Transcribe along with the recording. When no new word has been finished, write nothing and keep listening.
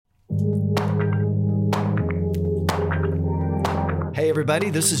Hey everybody,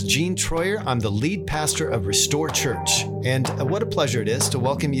 this is Gene Troyer. I'm the lead pastor of Restore Church, and what a pleasure it is to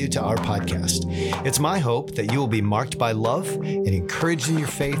welcome you to our podcast. It's my hope that you will be marked by love and encouraged in your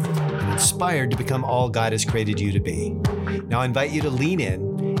faith and inspired to become all God has created you to be. Now I invite you to lean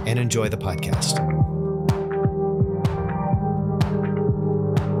in and enjoy the podcast.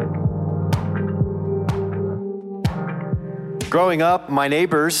 Growing up, my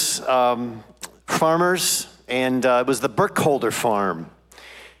neighbors, farmers, and it was the Burkholder farm.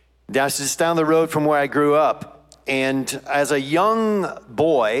 That's just down the road from where I grew up. And as a young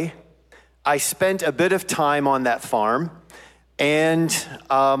boy, I spent a bit of time on that farm. And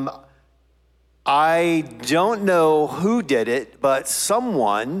I don't know who did it, but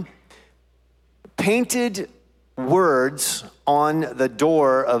someone painted words on the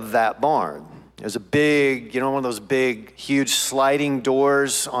door of that barn. It was a big, one of those big, huge sliding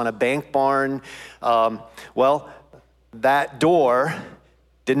doors on a bank barn. That door,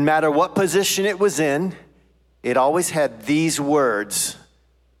 didn't matter what position it was in, it always had these words: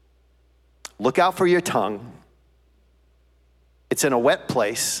 look out for your tongue. It's in a wet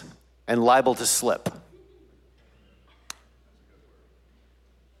place and liable to slip.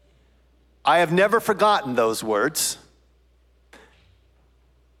 I have never forgotten those words.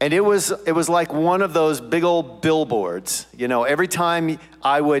 And it was like one of those big old billboards. Every time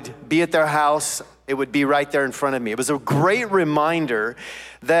I would be at their house, it would be right there in front of me. It was a great reminder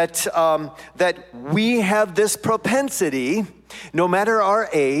that we have this propensity, no matter our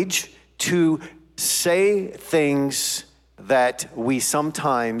age, to say things that we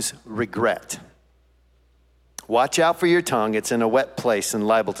sometimes regret. Watch out for your tongue. It's in a wet place and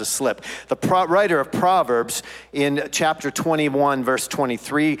liable to slip. The writer of Proverbs in chapter 21, verse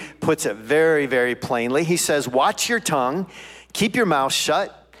 23, puts it very, very plainly. He says, watch your tongue, keep your mouth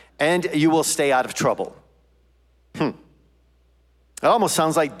shut, and you will stay out of trouble. It almost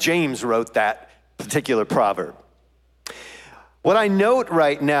sounds like James wrote that particular proverb. What I note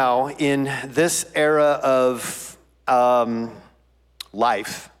right now in this era of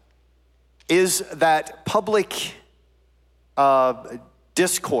life is that public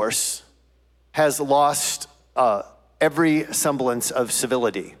discourse has lost every semblance of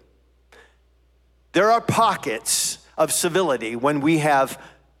civility. There are pockets of civility when we have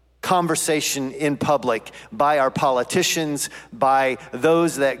conversation in public by our politicians, by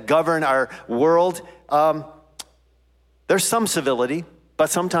those that govern our world. There's some civility, but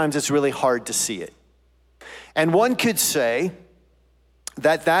sometimes it's really hard to see it. And one could say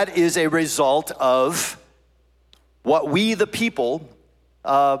that is a result of what we, the people,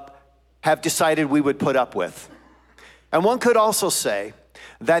 have decided we would put up with. And one could also say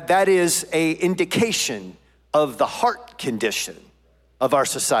that is an indication of the heart condition of our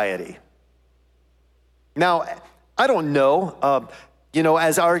society. Now, I don't know,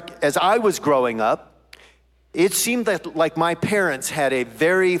 as I was growing up, it seemed that like my parents had a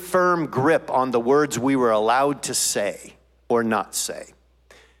very firm grip on the words we were allowed to say or not say.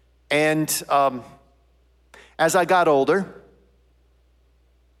 And as I got older,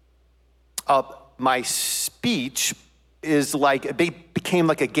 my speech became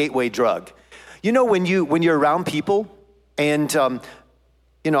like a gateway drug. When you're around people, and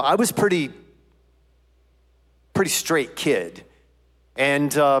I was pretty straight kid,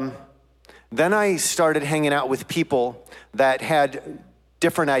 and then I started hanging out with people that had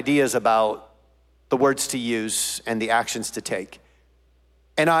different ideas about the words to use and the actions to take.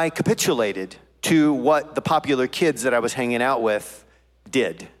 And I capitulated to what the popular kids that I was hanging out with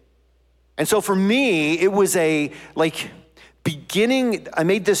did. And so for me, it was I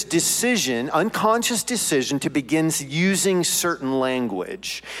made this decision, unconscious decision, to begin using certain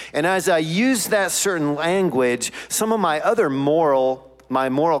language. And as I used that certain language, some of my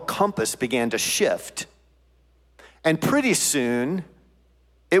moral compass began to shift. And pretty soon,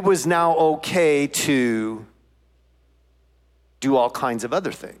 it was now okay to do all kinds of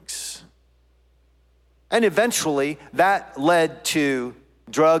other things. And eventually, that led to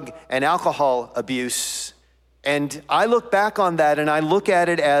drug and alcohol abuse. And I look back on that and I look at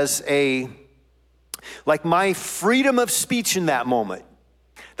it as my freedom of speech in that moment,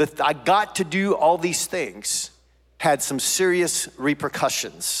 that I got to do all these things, had some serious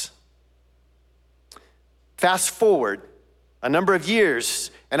repercussions. Fast forward a number of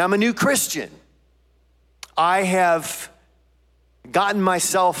years, and I'm a new Christian. I have gotten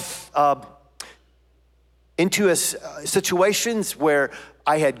myself into situations where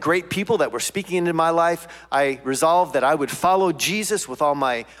I had great people that were speaking into my life. I resolved that I would follow Jesus with all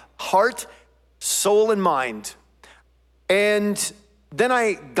my heart, soul, and mind. And then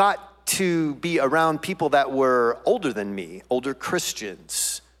I got to be around people that were older than me, older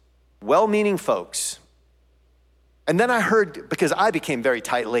Christians, well-meaning folks. And then I heard, because I became very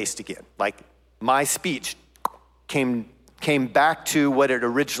tight-laced again, like my speech came back to what it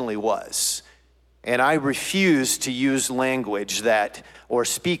originally was. And I refused to use language or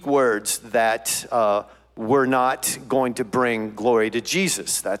speak words that were not going to bring glory to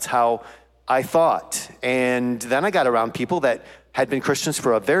Jesus. That's how I thought. And then I got around people that had been Christians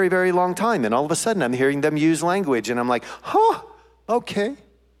for a very, very long time. And all of a sudden I'm hearing them use language and I'm like, okay,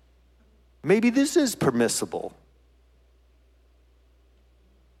 maybe this is permissible.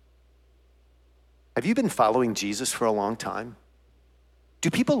 Have you been following Jesus for a long time? Do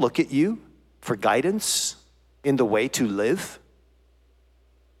people look at you for guidance in the way to live?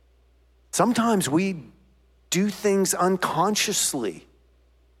 Sometimes we do things unconsciously.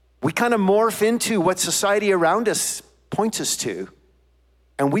 We kind of morph into what society around us points us to,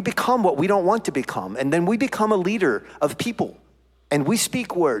 and we become what we don't want to become. And then we become a leader of people, and we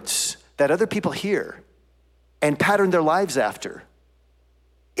speak words that other people hear and pattern their lives after.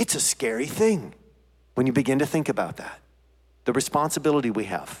 It's a scary thing when you begin to think about that, the responsibility we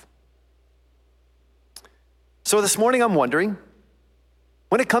have. So this morning I'm wondering,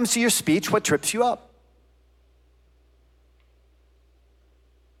 when it comes to your speech, what trips you up?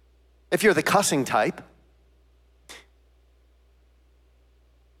 If you're the cussing type,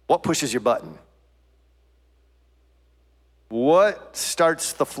 what pushes your button? What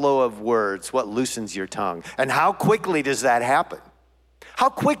starts the flow of words? What loosens your tongue? And how quickly does that happen? How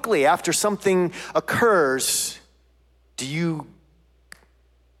quickly after something occurs do you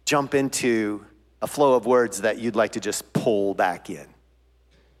jump into a flow of words that you'd like to just pull back in?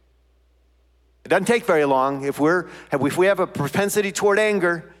 It doesn't take very long. If we have a propensity toward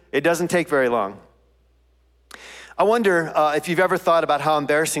anger, it doesn't take very long. I wonder if you've ever thought about how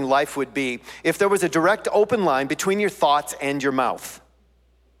embarrassing life would be if there was a direct open line between your thoughts and your mouth.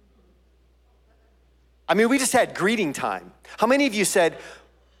 I mean, we just had greeting time. How many of you said,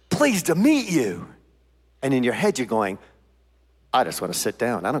 "Pleased to meet you"? And in your head you're going, "I just want to sit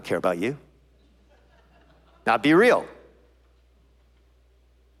down. I don't care about you." Now be real.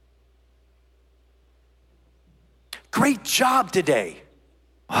 "Great job today."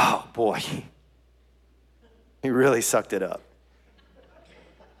 Oh boy, he really sucked it up.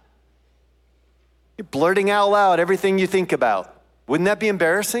 You're blurting out loud everything you think about. Wouldn't that be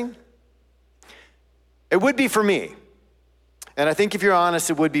embarrassing? It would be for me. And I think if you're honest,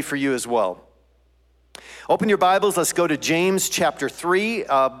 it would be for you as well. Open your Bibles, let's go to James chapter 3.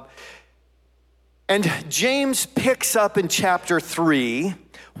 And James picks up in chapter 3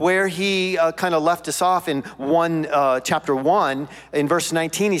 where he kind of left us off in chapter 1. In verse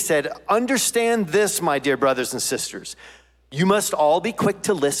 19, he said, "Understand this, my dear brothers and sisters. You must all be quick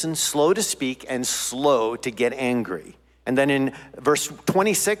to listen, slow to speak, and slow to get angry." And then in verse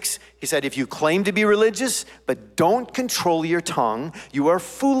 26, he said, "If you claim to be religious, but don't control your tongue, you are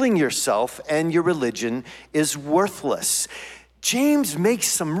fooling yourself, and your religion is worthless." James makes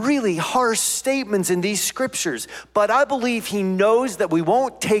some really harsh statements in these scriptures, but I believe he knows that we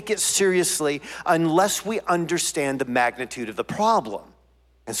won't take it seriously unless we understand the magnitude of the problem.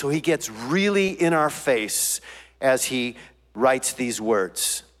 And so he gets really in our face as he writes these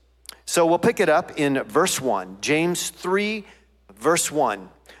words. So we'll pick it up in verse 1, James 3, verse 1.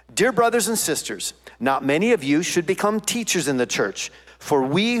 "Dear brothers and sisters, not many of you should become teachers in the church, for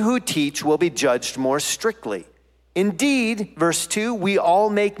we who teach will be judged more strictly. Indeed," verse 2, "we all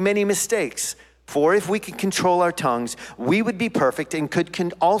make many mistakes. For if we could control our tongues, we would be perfect and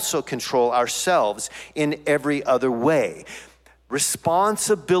could also control ourselves in every other way."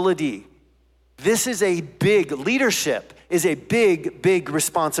 Responsibility. Leadership is a big, big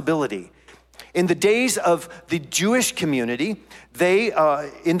responsibility. In the days of the Jewish community,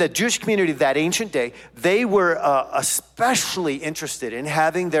 in the Jewish community of that ancient day, they were especially interested in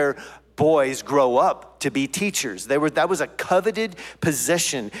having their boys grow up to be teachers. That was a coveted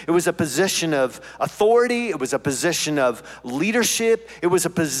position. It was a position of authority. It was a position of leadership. It was a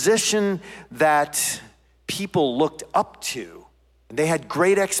position that people looked up to. And they had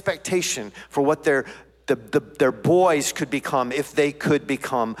great expectation for what their boys could become if they could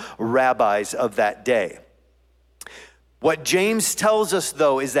become rabbis of that day. What James tells us,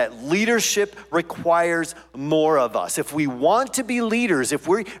 though, is that leadership requires more of us. If we want to be leaders, if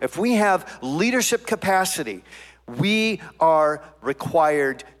we have leadership capacity, we are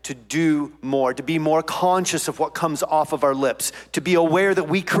required to do more, to be more conscious of what comes off of our lips, to be aware that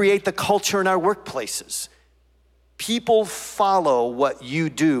we create the culture in our workplaces. People follow what you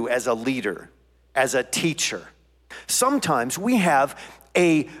do as a leader, as a teacher. Sometimes we have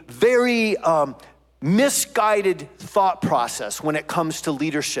a very misguided thought process when it comes to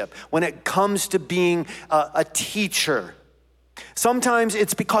leadership, when it comes to being a teacher. Sometimes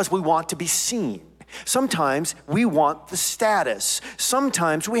it's because we want to be seen. Sometimes we want the status.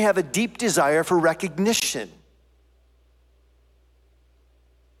 Sometimes we have a deep desire for recognition.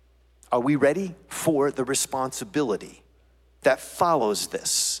 Are we ready for the responsibility that follows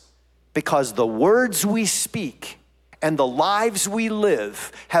this? Because the words we speak and the lives we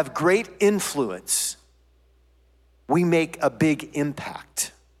live have great influence. We make a big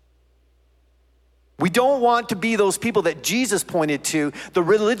impact. We don't want to be those people that Jesus pointed to, the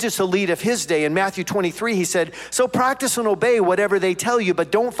religious elite of his day. In Matthew 23, he said, "So practice and obey whatever they tell you, but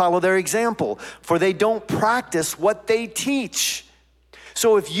don't follow their example, for they don't practice what they teach."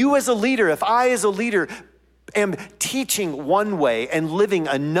 So if you as a leader, if I as a leader am teaching one way and living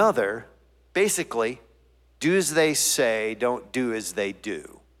another, basically, do as they say, don't do as they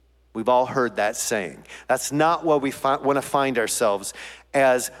do. We've all heard that saying. That's not what we want to find ourselves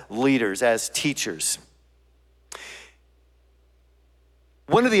as leaders, as teachers.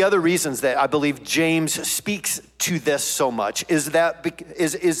 One of the other reasons that I believe James speaks to this so much is that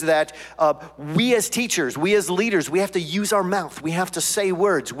we as teachers, we as leaders, we have to use our mouth. We have to say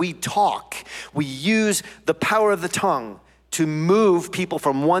words. We talk. We use the power of the tongue to move people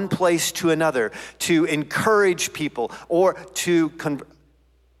from one place to another, to encourage people, or to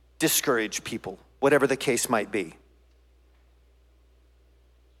discourage people, whatever the case might be.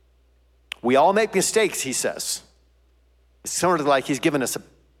 We all make mistakes, he says. It's sort of like he's given us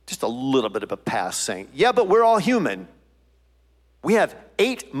just a little bit of a pass, saying, yeah, but we're all human. We have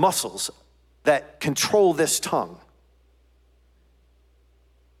 8 muscles that control this tongue.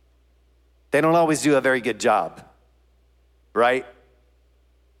 They don't always do a very good job, right?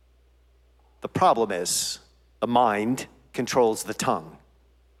 The problem is the mind controls the tongue.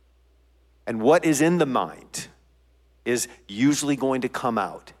 And what is in the mind is usually going to come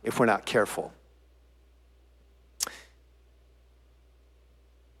out if we're not careful.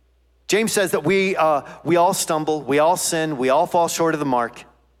 James says that we all stumble, we all sin, we all fall short of the mark.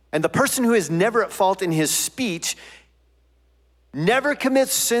 And the person who is never at fault in his speech, never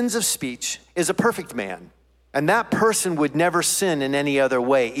commits sins of speech, is a perfect man. And that person would never sin in any other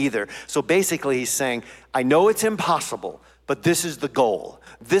way either. So basically he's saying, I know it's impossible, but this is the goal.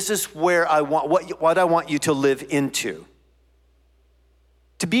 This is where I want what I want you to live into.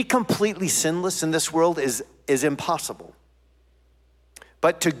 To be completely sinless in this world is impossible.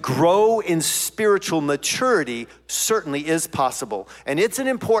 But to grow in spiritual maturity certainly is possible. And it's an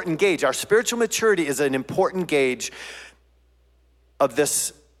important gauge. Our spiritual maturity is an important gauge of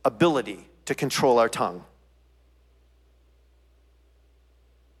this ability to control our tongue.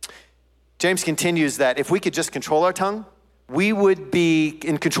 James continues that if we could just control our tongue, we would be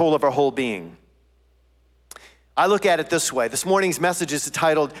in control of our whole being. I look at it this way. This morning's message is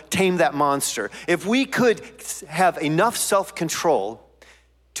titled, Tame That Monster. If we could have enough self-control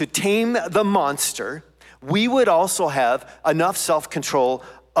to tame the monster, we would also have enough self-control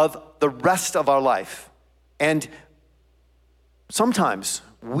of the rest of our life. And sometimes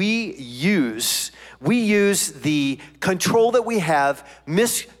we use the control that we have,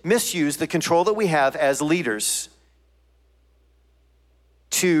 misuse the control that we have as leaders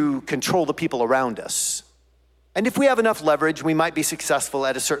to control the people around us. And if we have enough leverage, we might be successful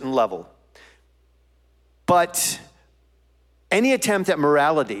at a certain level. But any attempt at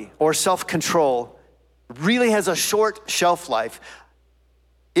morality or self-control really has a short shelf life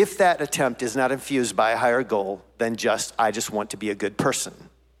if that attempt is not infused by a higher goal than I just want to be a good person.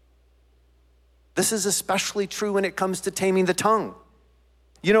 This is especially true when it comes to taming the tongue.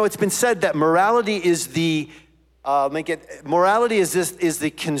 You know, it's been said that morality is the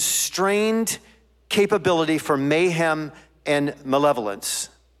constrained capability for mayhem and malevolence.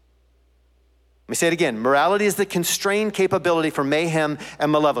 Let me say it again. Morality is the constrained capability for mayhem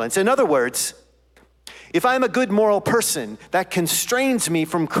and malevolence. In other words, if I'm a good moral person, that constrains me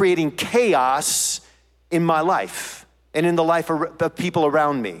from creating chaos in my life and in the life of people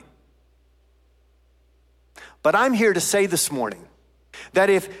around me. But I'm here to say this morning that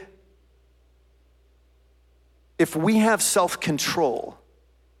if we have self-control,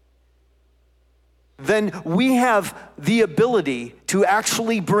 then we have the ability to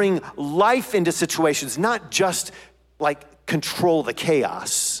actually bring life into situations, not just like control the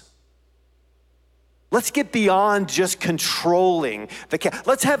chaos. Let's get beyond just controlling the chaos.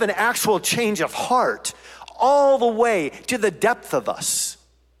 Let's have an actual change of heart all the way to the depth of us.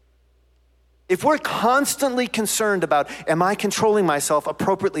 If we're constantly concerned about, am I controlling myself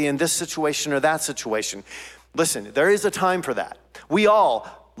appropriately in this situation or that situation? Listen, there is a time for that. We all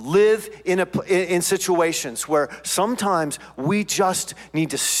live in situations where sometimes we just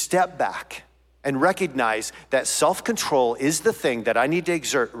need to step back and recognize that self-control is the thing that I need to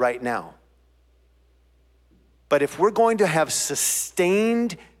exert right now. But if we're going to have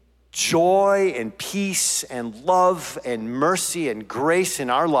sustained joy and peace and love and mercy and grace in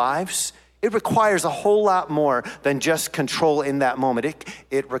our lives, it requires a whole lot more than just control in that moment.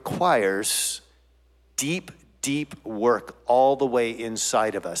 It requires deep work all the way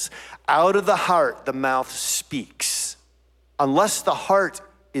inside of us. Out of the heart, the mouth speaks. Unless the heart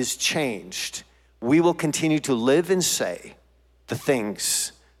is changed, we will continue to live and say the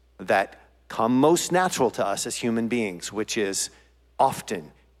things that come most natural to us as human beings, which is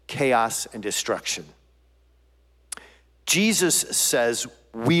often chaos and destruction. Jesus says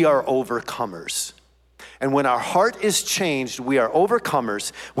we are overcomers. And when our heart is changed, we are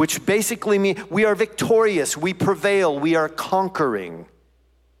overcomers, which basically means we are victorious, we prevail, we are conquering.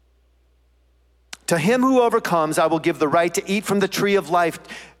 To him who overcomes, I will give the right to eat from the tree of life,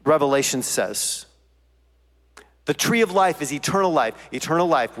 Revelation says. The tree of life is eternal life. Eternal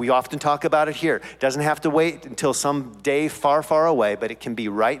life, we often talk about it here. It doesn't have to wait until some day far, far away, but it can be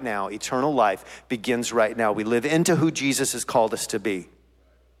right now. Eternal life begins right now. We live into who Jesus has called us to be.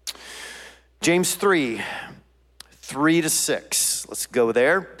 James 3:3-6. Let's go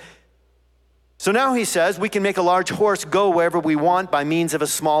there. So now he says, we can make a large horse go wherever we want by means of a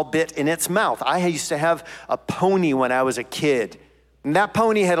small bit in its mouth. I used to have a pony when I was a kid. And that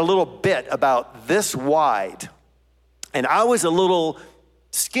pony had a little bit about this wide. And I was a little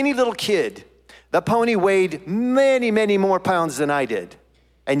skinny little kid. That pony weighed many, many more pounds than I did.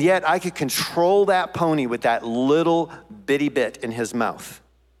 And yet I could control that pony with that little bitty bit in his mouth.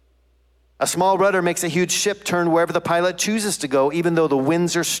 A small rudder makes a huge ship turn wherever the pilot chooses to go, even though the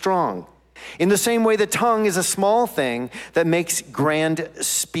winds are strong. In the same way, the tongue is a small thing that makes grand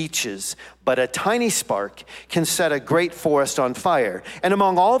speeches, but a tiny spark can set a great forest on fire. And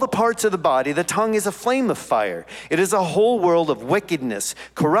among all the parts of the body, the tongue is a flame of fire. It is a whole world of wickedness,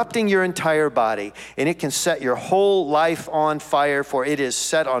 corrupting your entire body, and it can set your whole life on fire, for it is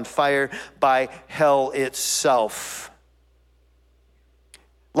set on fire by hell itself.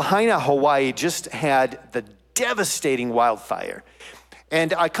 Lahaina, Hawaii just had the devastating wildfire.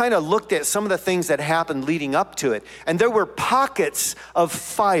 And I kind of looked at some of the things that happened leading up to it. And there were pockets of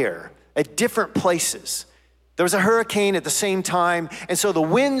fire at different places. There was a hurricane at the same time. And so the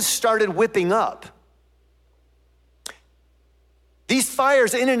winds started whipping up. These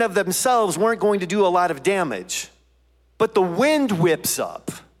fires in and of themselves weren't going to do a lot of damage. But the wind whips up.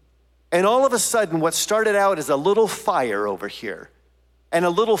 And all of a sudden, what started out as a little fire over here, and a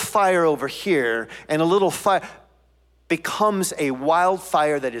little fire over here, and a little fire becomes a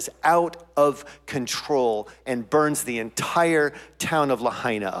wildfire that is out of control and burns the entire town of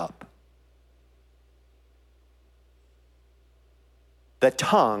Lahaina up. The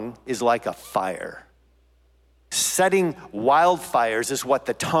tongue is like a fire. Setting wildfires is what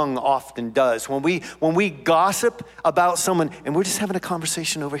the tongue often does. When we gossip about someone, and we're just having a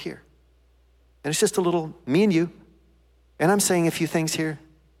conversation over here, and it's just a little, me and you, and I'm saying a few things here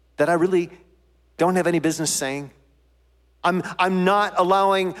that I really don't have any business saying. I'm not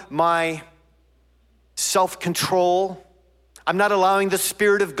allowing my self-control. I'm not allowing the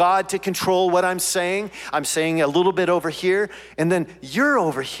Spirit of God to control what I'm saying. I'm saying a little bit over here, and then you're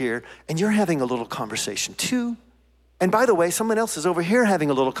over here, and you're having a little conversation too. And by the way, someone else is over here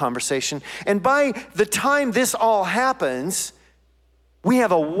having a little conversation. And by the time this all happens, we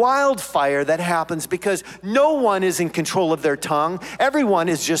have a wildfire that happens because no one is in control of their tongue. Everyone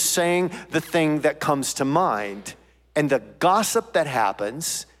is just saying the thing that comes to mind. And the gossip that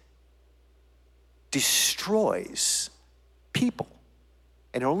happens destroys people.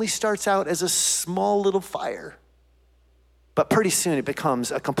 And it only starts out as a small little fire. But pretty soon it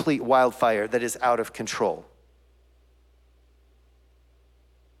becomes a complete wildfire that is out of control.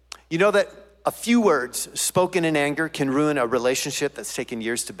 You know that a few words spoken in anger can ruin a relationship that's taken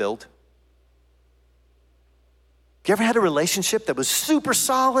years to build? Have you ever had a relationship that was super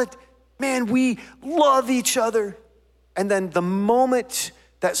solid? Man, we love each other. And then the moment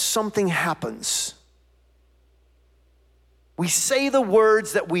that something happens, we say the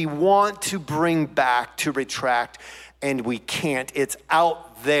words that we want to bring back, to retract, and we can't. It's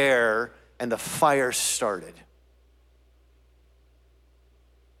out there, and the fire started.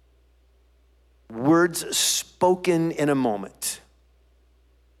 Words spoken in a moment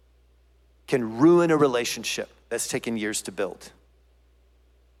can ruin a relationship that's taken years to build.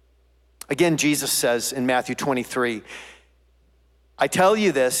 Again, Jesus says in Matthew 23, I tell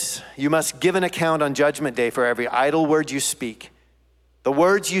you this, you must give an account on Judgment Day for every idle word you speak. The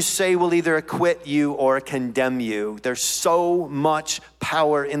words you say will either acquit you or condemn you. There's so much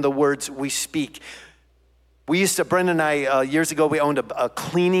power in the words we speak. Brendan and I, years ago, we owned a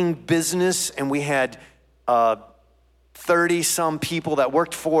cleaning business, and we had 30-some people that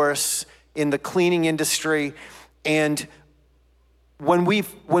worked for us in the cleaning industry. And when we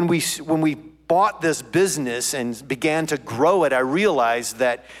bought this business and began to grow it, I realized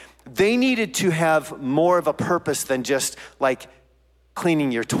that they needed to have more of a purpose than just like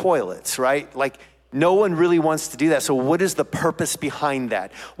cleaning your toilets, right? Like no one really wants to do that. So what is the purpose behind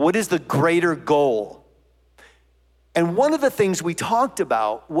that? What is the greater goal? And one of the things we talked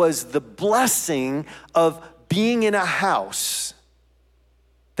about was the blessing of being in a house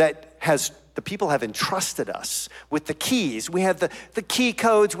that has, the people have entrusted us with the keys. We have the key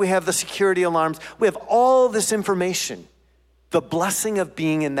codes, we have the security alarms, we have all this information. The blessing of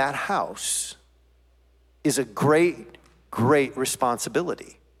being in that house is a great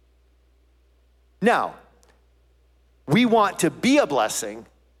responsibility. Now, we want to be a blessing,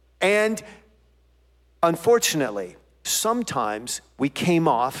 and unfortunately, sometimes we came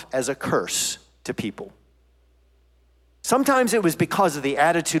off as a curse to people. Sometimes it was because of the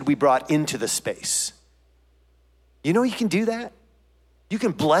attitude we brought into the space. You know, you can do that. You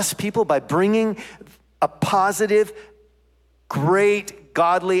can bless people by bringing a positive, great,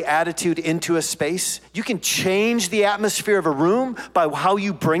 godly attitude into a space. You can change the atmosphere of a room by how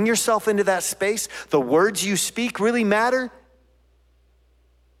you bring yourself into that space. The words you speak really matter.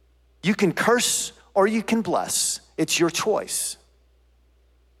 You can curse or you can bless. It's your choice.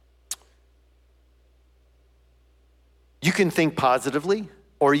 You can think positively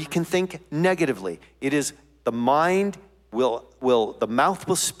or you can think negatively. It is the mind the mouth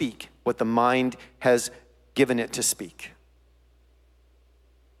will speak what the mind has given it to speak.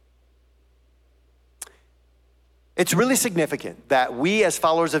 It's really significant that we as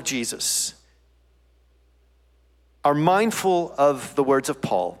followers of Jesus are mindful of the words of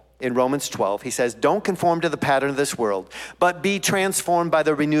Paul in Romans 12. He says, don't conform to the pattern of this world, but be transformed by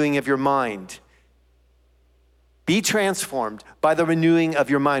the renewing of your mind. Be transformed by the renewing of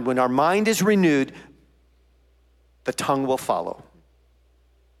your mind. When our mind is renewed, the tongue will follow.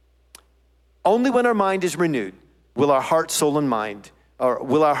 Only when our mind is renewed will our heart, soul, and mind, or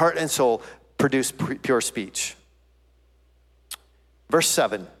will our heart and soul produce pure speech. Verse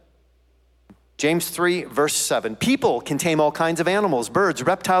 7. James 3, verse 7. People can tame all kinds of animals, birds,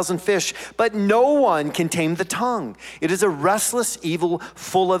 reptiles, and fish, but no one can tame the tongue. It is a restless evil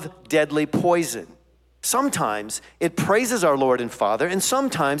full of deadly poison. Sometimes it praises our Lord and Father, and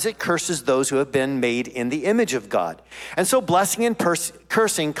sometimes it curses those who have been made in the image of God. And so blessing and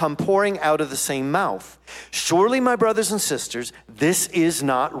cursing come pouring out of the same mouth. Surely, my brothers and sisters, this is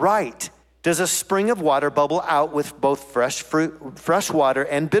not right. Does a spring of water bubble out with both fresh water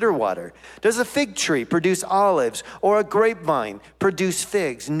and bitter water? Does a fig tree produce olives or a grapevine produce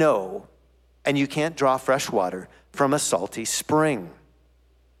figs? No. And you can't draw fresh water from a salty spring.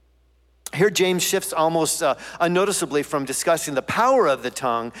 Here, James shifts almost unnoticeably from discussing the power of the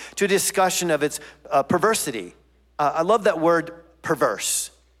tongue to a discussion of its perversity. I love that word,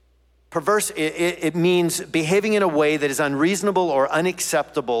 perverse. Perverse, it means behaving in a way that is unreasonable or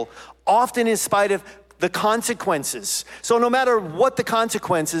unacceptable, often in spite of the consequences. So no matter what the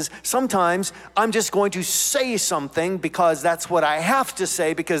consequences, sometimes I'm just going to say something because that's what I have to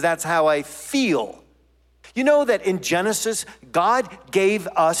say, because that's how I feel. You know that in Genesis, God gave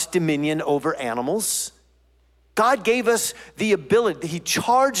us dominion over animals. God gave us the ability, he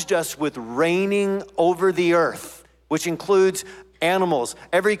charged us with reigning over the earth, which includes animals,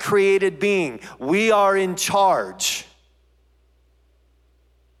 every created being. We are in charge.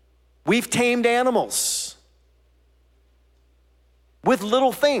 We've tamed animals with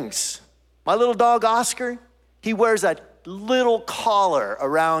little things. My little dog, Oscar, he wears a little collar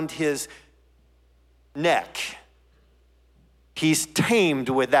around his neck. He's tamed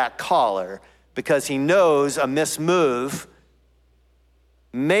with that collar because he knows a mismove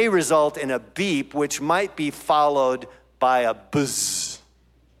may result in a beep, which might be followed by a buzz,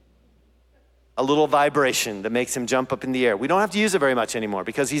 a little vibration that makes him jump up in the air. We don't have to use it very much anymore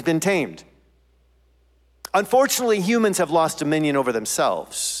because he's been tamed. Unfortunately, humans have lost dominion over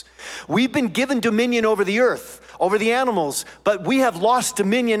themselves. We've been given dominion over the earth, over the animals, but we have lost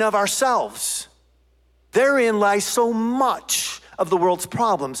dominion of ourselves. Therein lies so much of the world's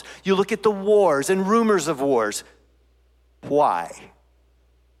problems. You look at the wars and rumors of wars. Why?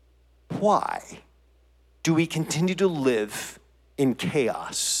 Why do we continue to live in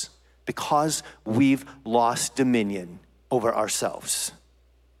chaos? Because we've lost dominion over ourselves.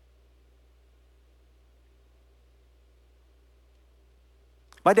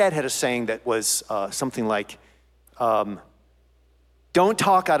 My dad had a saying that was something like, don't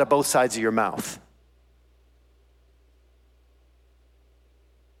talk out of both sides of your mouth.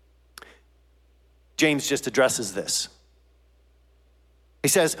 James just addresses this. He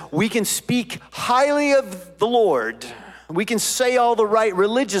says, we can speak highly of the Lord. We can say all the right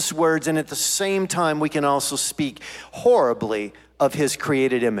religious words, and at the same time, we can also speak horribly of his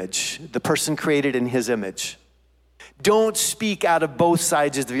created image, the person created in his image. Don't speak out of both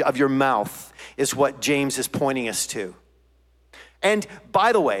sides of your mouth, is what James is pointing us to. And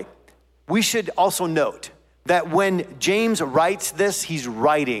by the way, we should also note that when James writes this, he's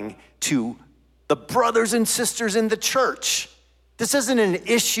writing to the brothers and sisters in the church. This isn't an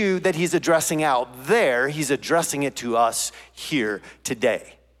issue that he's addressing out there. He's addressing it to us here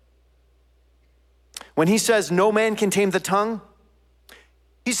today. When he says no man can tame the tongue,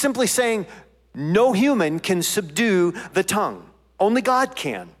 he's simply saying no human can subdue the tongue. Only God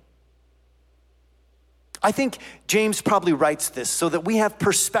can. I think James probably writes this so that we have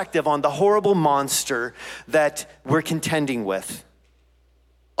perspective on the horrible monster that we're contending with.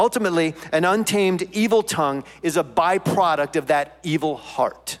 Ultimately, an untamed evil tongue is a byproduct of that evil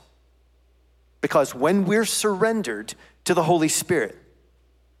heart. Because when we're surrendered to the Holy Spirit,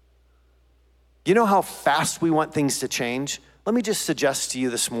 you know how fast we want things to change? Let me just suggest to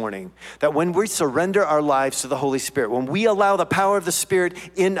you this morning that when we surrender our lives to the Holy Spirit, when we allow the power of the Spirit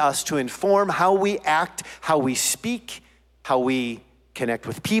in us to inform how we act, how we speak, how we connect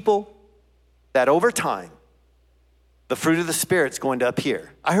with people, that over time, the fruit of the Spirit's going to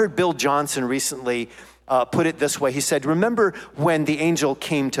appear. I heard Bill Johnson recently put it this way. He said, remember when the angel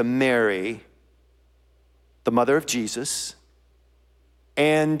came to Mary, the mother of Jesus,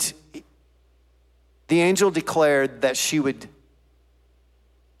 and the angel declared that she would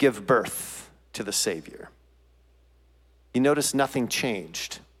give birth to the Savior. You notice nothing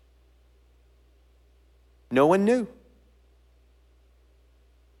changed. No one knew.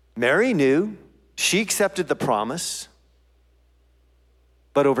 Mary knew. She accepted the promise.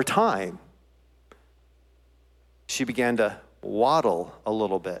 But over time, she began to waddle a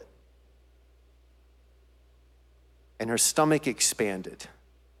little bit. And her stomach expanded.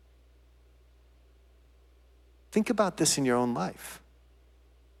 Think about this in your own life.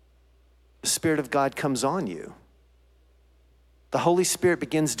 The Spirit of God comes on you. The Holy Spirit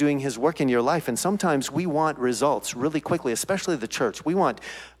begins doing his work in your life, and sometimes we want results really quickly, especially the church. We want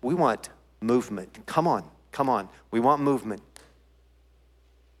movement. Come on. We want movement.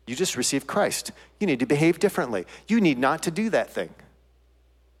 You just received Christ. You need to behave differently. You need not to do that thing.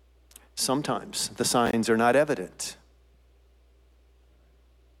 Sometimes the signs are not evident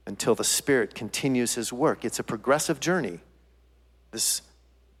until the Spirit continues his work. It's a progressive journey. There's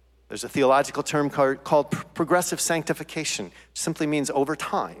a theological term called progressive sanctification. It simply means over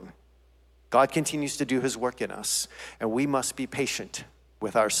time, God continues to do his work in us, and we must be patient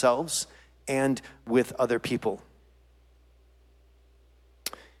with ourselves and with other people.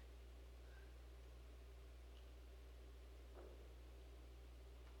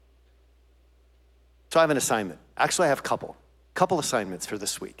 So I have an assignment. Actually, I have a couple assignments for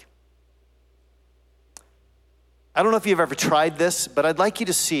this week. I don't know if you've ever tried this, but I'd like you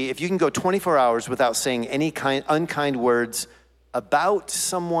to see if you can go 24 hours without saying any unkind words about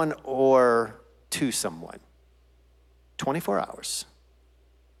someone or to someone. 24 hours.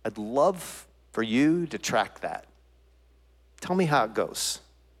 I'd love for you to track that. Tell me how it goes.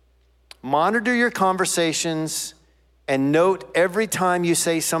 Monitor your conversations and note every time you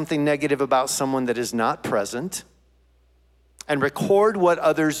say something negative about someone that is not present, and record what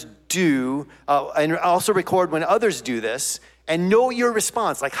others do, and also record when others do this, and know your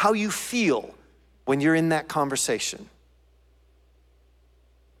response, like how you feel when you're in that conversation.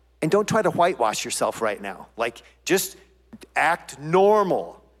 And don't try to whitewash yourself right now. Like, just act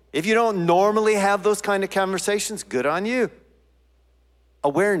normal. If you don't normally have those kind of conversations, good on you.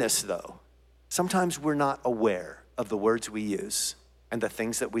 Awareness, though. Sometimes we're not aware of the words we use and the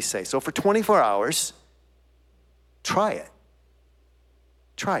things that we say. So for 24 hours, try it.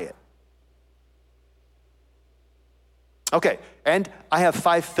 Try it. Okay, and I have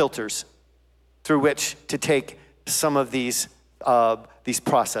 5 filters through which to take some of these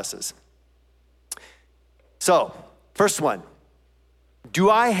processes. So, first one, do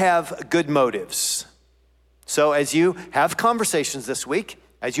I have good motives? So as you have conversations this week,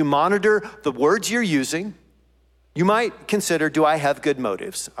 as you monitor the words you're using, you might consider, do I have good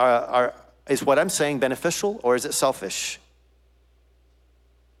motives? Is what I'm saying beneficial or is it selfish?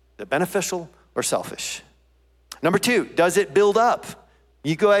 Is it beneficial or selfish? Number 2, does it build up?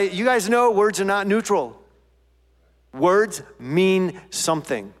 You guys know words are not neutral. Words mean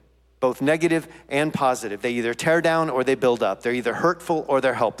something, both negative and positive. They either tear down or they build up. They're either hurtful or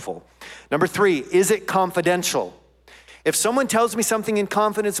they're helpful. Number 3, is it confidential? If someone tells me something in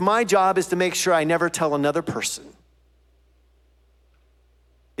confidence, my job is to make sure I never tell another person.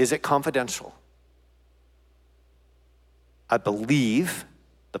 Is it confidential? I believe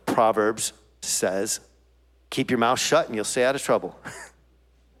the Proverbs says, keep your mouth shut and you'll stay out of trouble.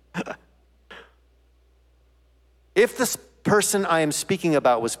 If this person I am speaking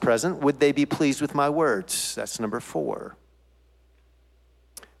about was present, would they be pleased with my words? That's number 4.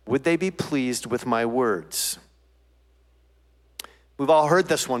 Would they be pleased with my words? We've all heard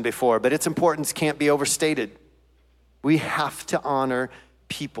this one before, but its importance can't be overstated. We have to honor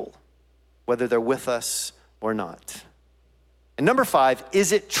people, whether they're with us or not. And number 5,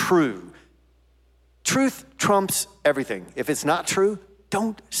 is it true? Truth trumps everything. If it's not true,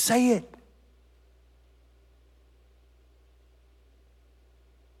 don't say it.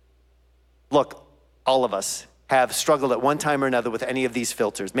 Look, all of us have struggled at one time or another with any of these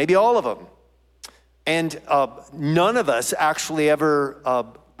filters, maybe all of them. And none of us actually ever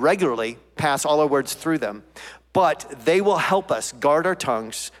regularly pass all our words through them, but they will help us guard our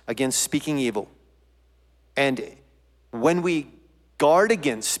tongues against speaking evil. And when we guard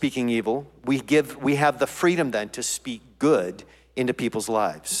against speaking evil, we have the freedom then to speak good into people's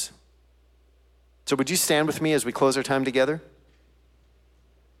lives. So would you stand with me as we close our time together?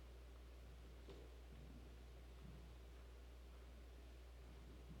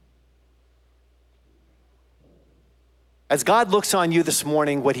 As God looks on you this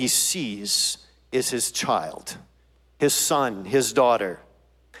morning, what he sees is his child, his son, his daughter.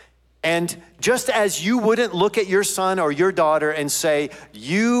 And just as you wouldn't look at your son or your daughter and say,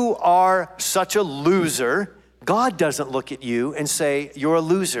 you are such a loser, God doesn't look at you and say, you're a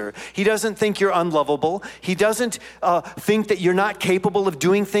loser. He doesn't think you're unlovable. He doesn't think that you're not capable of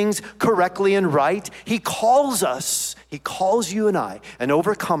doing things correctly and right. He calls you and I, an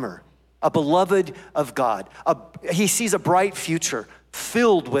overcomer, a beloved of God. He sees a bright future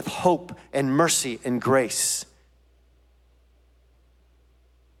filled with hope and mercy and grace.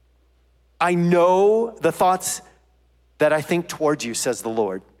 I know the thoughts that I think toward you, says the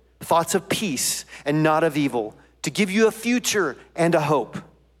Lord, thoughts of peace and not of evil, to give you a future and a hope.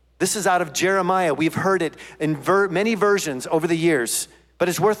 This is out of Jeremiah. We've heard it in many versions over the years. But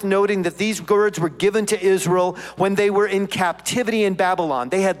it's worth noting that these words were given to Israel when they were in captivity in Babylon.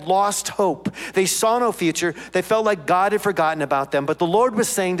 They had lost hope. They saw no future. They felt like God had forgotten about them. But the Lord was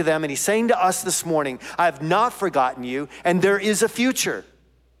saying to them, and he's saying to us this morning, I have not forgotten you, and there is a future.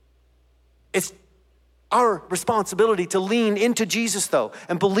 It's our responsibility to lean into Jesus, though,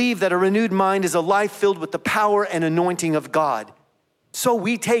 and believe that a renewed mind is a life filled with the power and anointing of God. So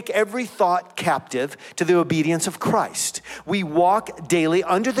we take every thought captive to the obedience of Christ. We walk daily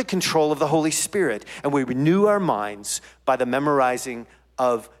under the control of the Holy Spirit, and we renew our minds by the memorizing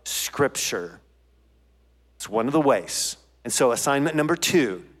of Scripture. It's one of the ways. And so assignment number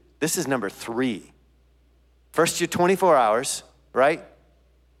 2, this is number 3. First, you're 24 hours, right?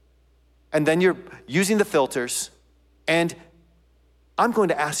 And then you're using the filters, and I'm going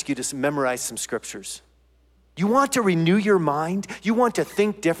to ask you to memorize some scriptures. You want to renew your mind? You want to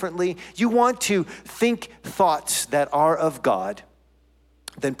think differently? You want to think thoughts that are of God?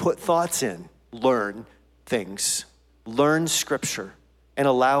 Then put thoughts in, learn things, learn scripture, and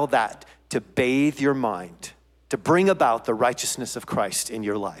allow that to bathe your mind, to bring about the righteousness of Christ in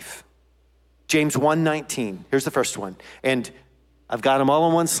your life. James 1:19, here's the first one. And I've got them all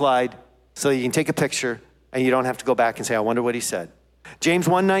on one slide so you can take a picture and you don't have to go back and say, I wonder what he said. James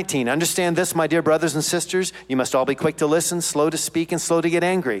 1:19, understand this, my dear brothers and sisters, you must all be quick to listen, slow to speak, and slow to get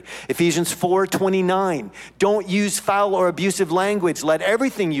angry. Ephesians 4:29, don't use foul or abusive language. Let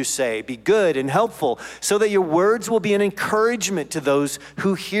everything you say be good and helpful so that your words will be an encouragement to those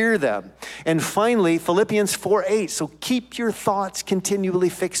who hear them. And finally, Philippians 4:8, so keep your thoughts continually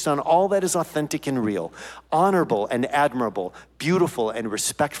fixed on all that is authentic and real, honorable and admirable, beautiful and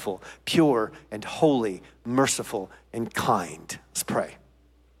respectful, pure and holy, merciful and kind. Let's pray.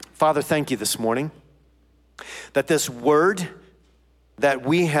 Father, thank you this morning that this word that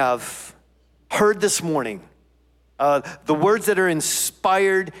we have heard this morning, the words that are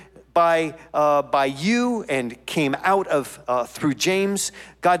inspired by you and came out of through James,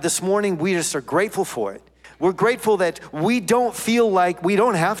 God, this morning we just are grateful for it. We're grateful that we don't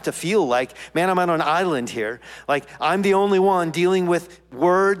have to feel like, man, I'm on an island here. Like I'm the only one dealing with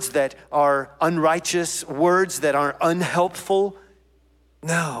words that are unrighteous, words that are unhelpful.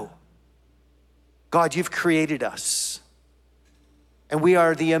 No. God, you've created us. And we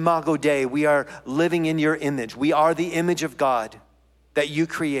are the imago Dei. We are living in your image. We are the image of God that you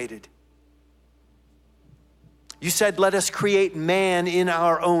created. You said, let us create man in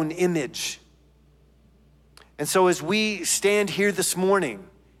our own image. And so as we stand here this morning,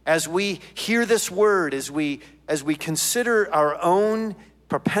 as we hear this word, as we consider our own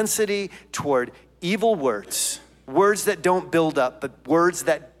propensity toward evil words, words that don't build up, but words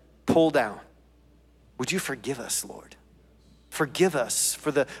that pull down, would you forgive us, Lord? Forgive us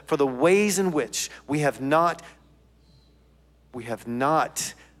for the ways in which we have not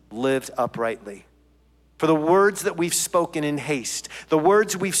lived uprightly. For the words that we've spoken in haste, the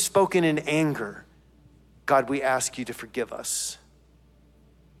words we've spoken in anger. God, we ask you to forgive us.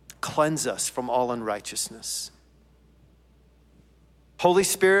 Cleanse us from all unrighteousness. Holy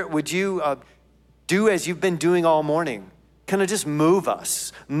Spirit, would you do as you've been doing all morning? Kind of just move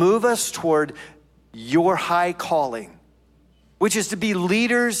us toward your high calling, which is to be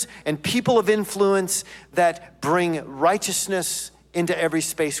leaders and people of influence that bring righteousness into every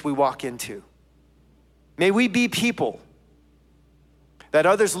space we walk into. May we be people that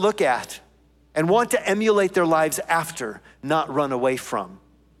others look at and want to emulate their lives after, not run away from.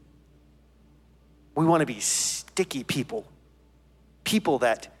 We want to be sticky people. People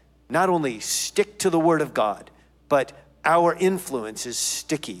that not only stick to the Word of God, but our influence is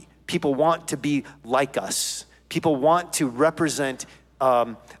sticky. People want to be like us. People want to represent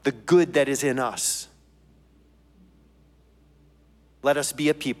the good that is in us. Let us be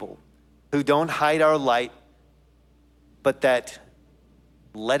a people who don't hide our light, but that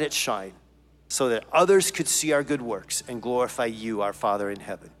let it shine so that others could see our good works and glorify you, our Father in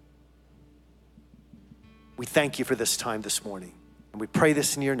heaven. We thank you for this time this morning, and we pray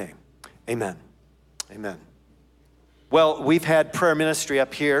this in your name. Amen. Amen. Well, we've had prayer ministry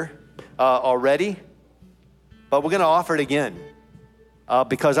up here already, but we're going to offer it again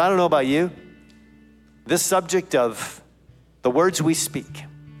because I don't know about you, this subject of the words we speak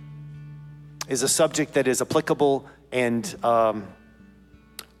is a subject that is applicable and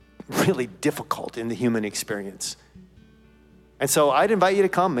really difficult in the human experience. And so I'd invite you to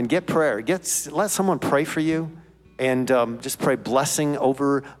come and get prayer. Let someone pray for you and just pray blessing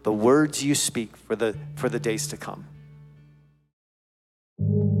over the words you speak for the days to come.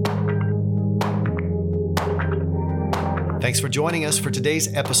 Thanks for joining us for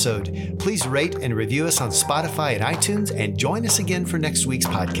today's episode. Please rate and review us on Spotify and iTunes, and join us again for next week's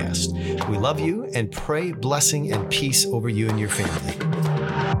podcast. We love you and pray blessing and peace over you and your family.